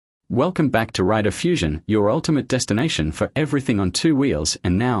Welcome back to Rider Fusion, your ultimate destination for everything on two wheels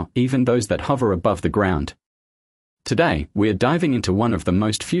and now, even those that hover above the ground. Today, we are diving into one of the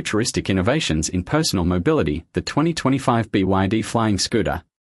most futuristic innovations in personal mobility, the 2025 BYD Flying Scooter.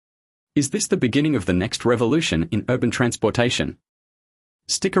 Is this the beginning of the next revolution in urban transportation?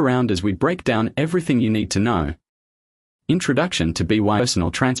 Stick around as we break down everything you need to know. Introduction to BYD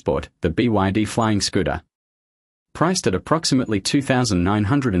Personal Transport, the BYD Flying Scooter. Priced at approximately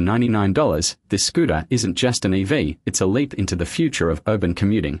 $2,999, this scooter isn't just an EV, it's a leap into the future of urban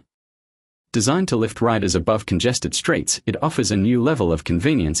commuting. Designed to lift riders above congested streets, it offers a new level of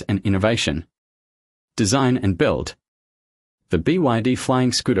convenience and innovation. Design and build. The BYD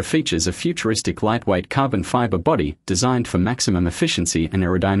Flying Scooter features a futuristic lightweight carbon fiber body designed for maximum efficiency and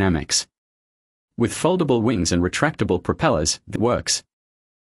aerodynamics. With foldable wings and retractable propellers, it works.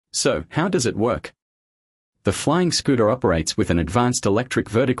 So, how does it work? The Flying Scooter operates with an advanced electric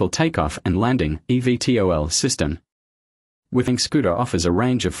vertical takeoff and landing (eVTOL) system. Flying Scooter offers a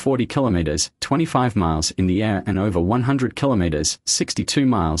range of 40 kilometers (25 miles) in the air and over 100 kilometers (62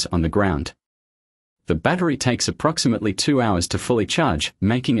 miles) on the ground. The battery takes approximately 2 hours to fully charge,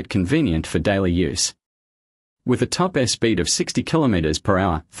 making it convenient for daily use. With a top airspeed of 60 kilometers per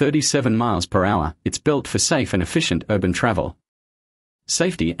hour (37 miles per hour), it's built for safe and efficient urban travel.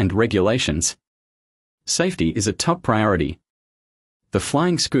 Safety and regulations. Safety is a top priority. The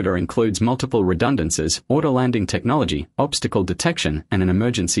Flying Scooter includes multiple redundancies, auto-landing technology, obstacle detection, and an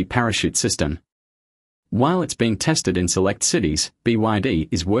emergency parachute system. While it's being tested in select cities, BYD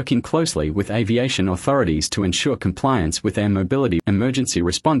is working closely with aviation authorities to ensure compliance with air mobility, emergency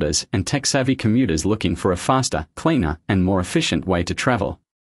responders, and tech-savvy commuters looking for a faster, cleaner, and more efficient way to travel.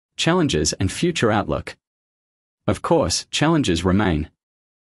 Challenges and future outlook. Of course, challenges remain.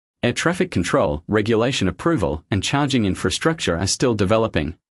 Air traffic control, regulation approval, and charging infrastructure are still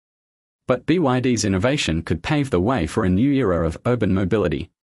developing. But BYD's innovation could pave the way for a new era of urban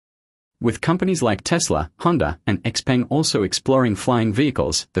mobility. With companies like Tesla, Honda, and XPeng also exploring flying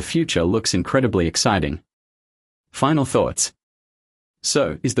vehicles, the future looks incredibly exciting. Final thoughts.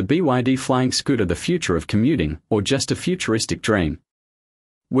 So, is the BYD Flying Scooter the future of commuting, or just a futuristic dream?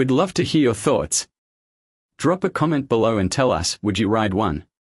 We'd love to hear your thoughts. Drop a comment below and tell us, would you ride one?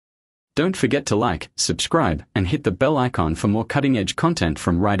 Don't forget to like, subscribe, and hit the bell icon for more cutting-edge content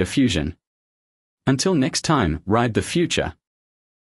from Rider Fusion. Until next time, ride the future.